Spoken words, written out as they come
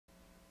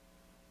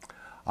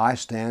I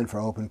stand for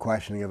open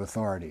questioning of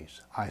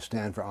authorities. I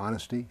stand for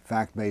honesty,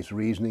 fact-based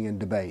reasoning, and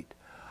debate.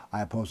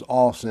 I oppose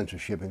all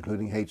censorship,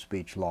 including hate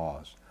speech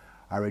laws.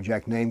 I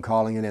reject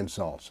name-calling and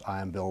insults.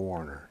 I am Bill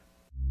Warner.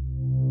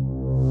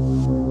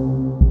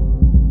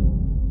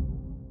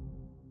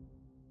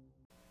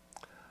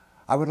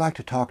 I would like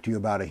to talk to you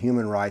about a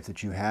human right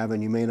that you have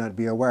and you may not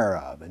be aware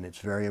of, and it's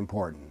very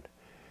important.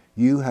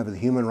 You have the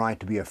human right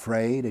to be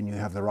afraid, and you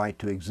have the right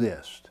to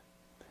exist.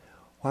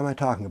 Why am I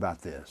talking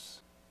about this?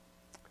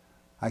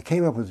 I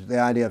came up with the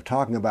idea of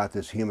talking about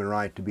this human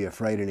right to be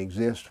afraid and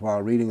exist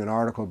while reading an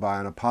article by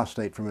an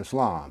apostate from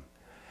Islam.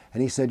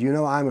 And he said, you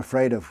know, I'm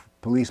afraid of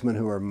policemen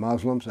who are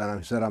Muslims, and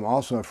I said, I'm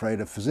also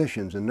afraid of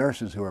physicians and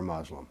nurses who are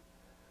Muslim.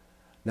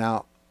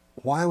 Now,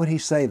 why would he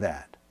say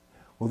that?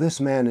 Well,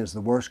 this man is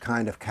the worst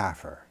kind of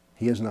kafir.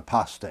 He is an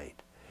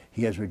apostate.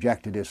 He has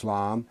rejected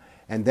Islam,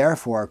 and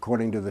therefore,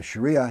 according to the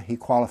Sharia, he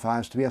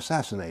qualifies to be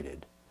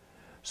assassinated.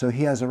 So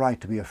he has a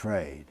right to be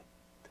afraid.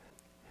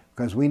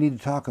 Because we need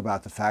to talk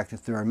about the fact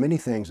that there are many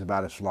things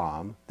about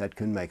Islam that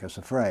can make us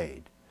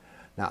afraid.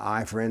 Now,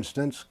 I, for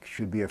instance,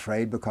 should be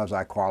afraid because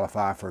I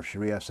qualify for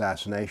Sharia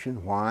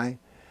assassination. Why?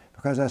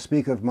 Because I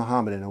speak of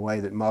Muhammad in a way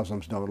that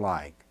Muslims don't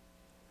like.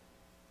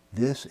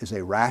 This is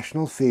a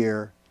rational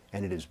fear,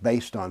 and it is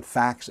based on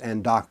facts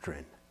and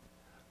doctrine.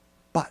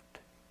 But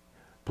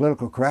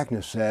political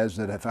correctness says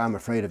that if I'm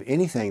afraid of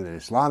anything that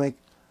is Islamic,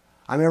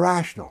 I'm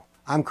irrational,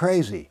 I'm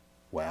crazy.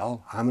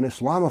 Well, I'm an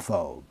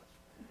Islamophobe.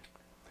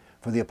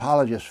 For the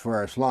apologists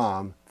for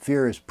Islam,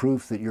 fear is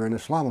proof that you're an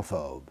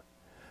Islamophobe.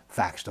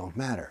 Facts don't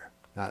matter.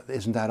 Now,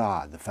 isn't that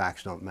odd? The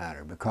facts don't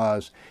matter.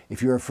 Because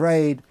if you're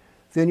afraid,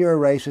 then you're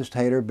a racist,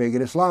 hater,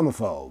 bigot,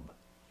 Islamophobe.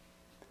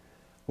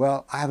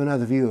 Well, I have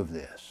another view of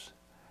this.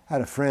 I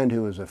had a friend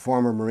who was a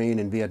former Marine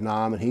in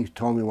Vietnam, and he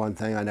told me one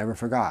thing I never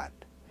forgot.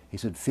 He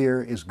said,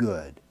 fear is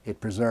good.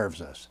 It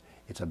preserves us.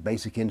 It's a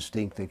basic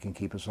instinct that can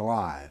keep us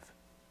alive.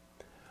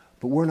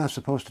 But we're not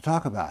supposed to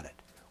talk about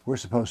it. We're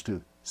supposed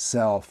to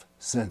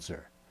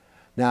self-censor.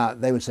 Now,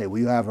 they would say,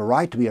 well, you have a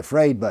right to be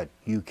afraid, but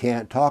you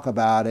can't talk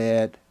about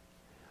it.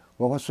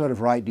 Well, what sort of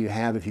right do you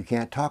have if you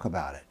can't talk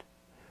about it?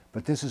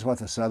 But this is what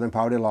the Southern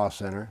Poverty Law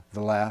Center,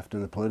 the left,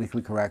 and the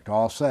politically correct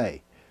all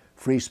say.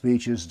 Free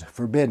speech is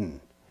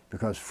forbidden,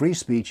 because free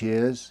speech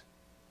is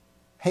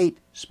hate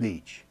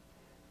speech.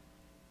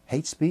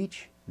 Hate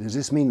speech? Does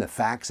this mean the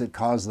facts that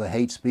cause the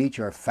hate speech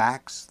are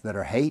facts that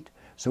are hate?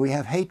 So we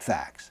have hate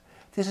facts.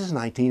 This is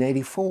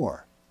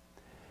 1984.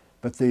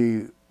 But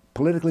the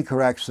politically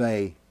correct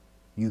say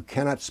you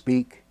cannot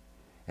speak,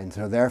 and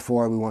so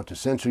therefore we want to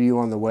censor you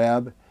on the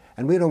web,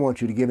 and we don't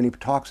want you to give any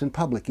talks in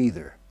public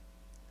either.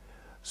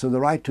 So the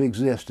right to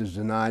exist is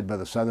denied by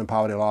the Southern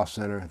Poverty Law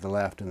Center, the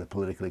left, and the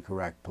politically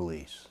correct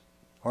police.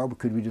 Or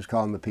could we just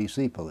call them the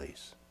PC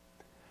police?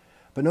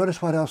 But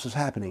notice what else is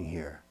happening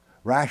here.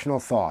 Rational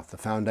thought, the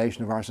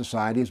foundation of our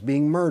society, is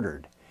being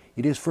murdered.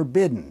 It is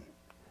forbidden.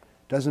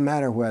 Doesn't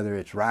matter whether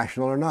it's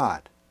rational or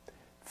not.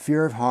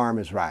 Fear of harm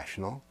is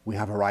rational. We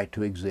have a right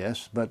to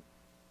exist, but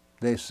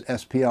the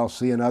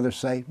SPLC and others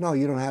say, no,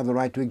 you don't have the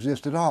right to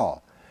exist at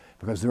all,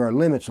 because there are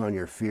limits on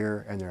your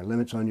fear and there are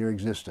limits on your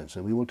existence,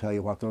 and we will tell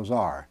you what those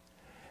are.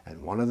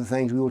 And one of the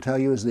things we will tell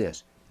you is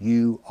this: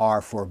 you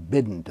are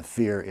forbidden to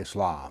fear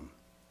Islam.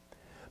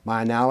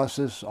 My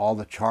analysis, all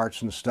the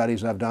charts and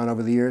studies I've done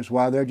over the years,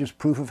 while they're just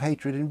proof of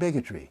hatred and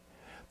bigotry,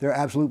 they're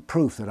absolute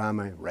proof that I'm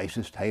a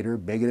racist, hater,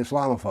 bigot,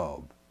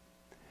 Islamophobe.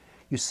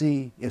 You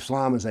see,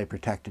 Islam is a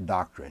protected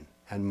doctrine,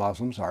 and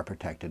Muslims are a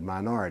protected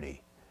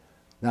minority.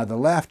 Now, the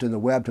left and the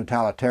web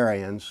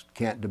totalitarians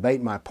can't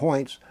debate my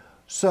points,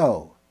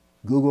 so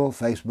Google,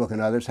 Facebook, and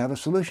others have a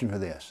solution for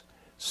this.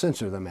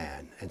 Censor the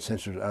man, and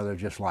censor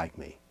others just like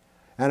me.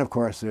 And of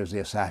course, there's the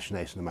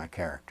assassination of my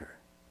character.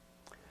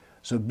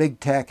 So big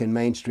tech and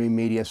mainstream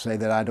media say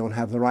that I don't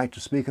have the right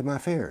to speak of my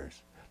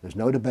fears. There's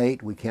no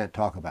debate, we can't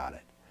talk about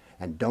it.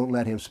 And don't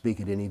let him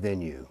speak at any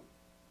venue.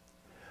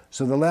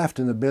 So the left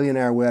and the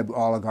billionaire web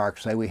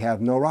oligarchs say we have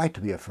no right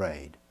to be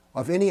afraid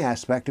of any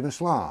aspect of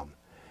Islam,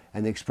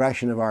 and the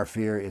expression of our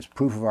fear is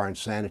proof of our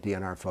insanity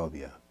and our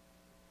phobia.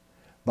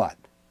 But,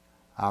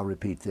 I'll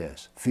repeat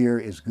this, fear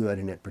is good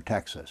and it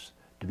protects us.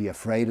 To be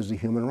afraid is a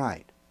human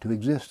right. To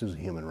exist is a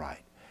human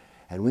right.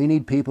 And we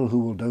need people who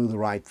will do the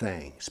right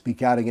thing,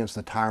 speak out against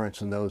the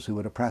tyrants and those who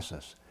would oppress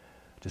us,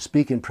 to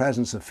speak in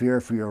presence of fear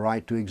for your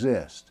right to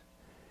exist.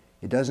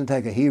 It doesn't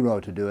take a hero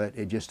to do it,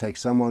 it just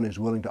takes someone who's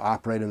willing to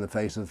operate in the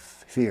face of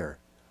fear.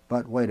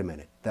 But wait a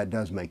minute, that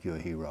does make you a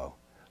hero.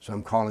 So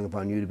I'm calling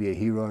upon you to be a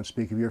hero and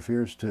speak of your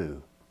fears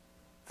too.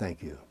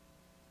 Thank you.